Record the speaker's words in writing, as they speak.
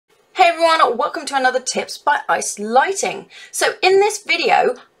everyone, welcome to another Tips by Ice Lighting. So in this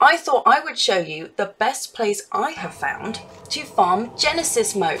video, I thought I would show you the best place I have found to farm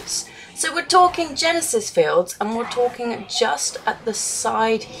Genesis motes. So we're talking Genesis fields and we're talking just at the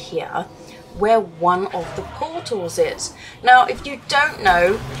side here where one of the portals is. Now, if you don't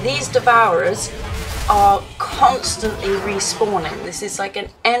know, these devourers are constantly respawning. This is like an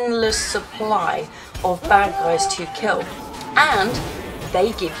endless supply of bad guys to kill. And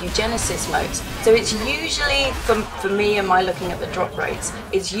they give you Genesis motes. So it's usually, for me and my looking at the drop rates,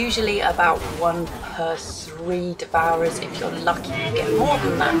 it's usually about 1 per 3 devourers. If you're lucky, you get more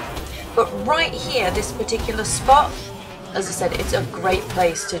than that. But right here, this particular spot, as I said, it's a great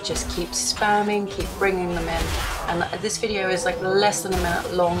place to just keep spamming, keep bringing them in. And this video is like less than a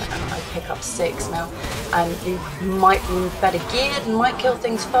minute long and I pick up 6 now. And you might be better geared and might kill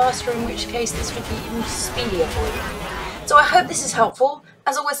things faster, in which case this would be even speedier for you. So I hope this is helpful.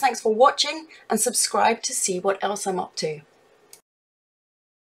 As always, thanks for watching and subscribe to see what else I'm up to.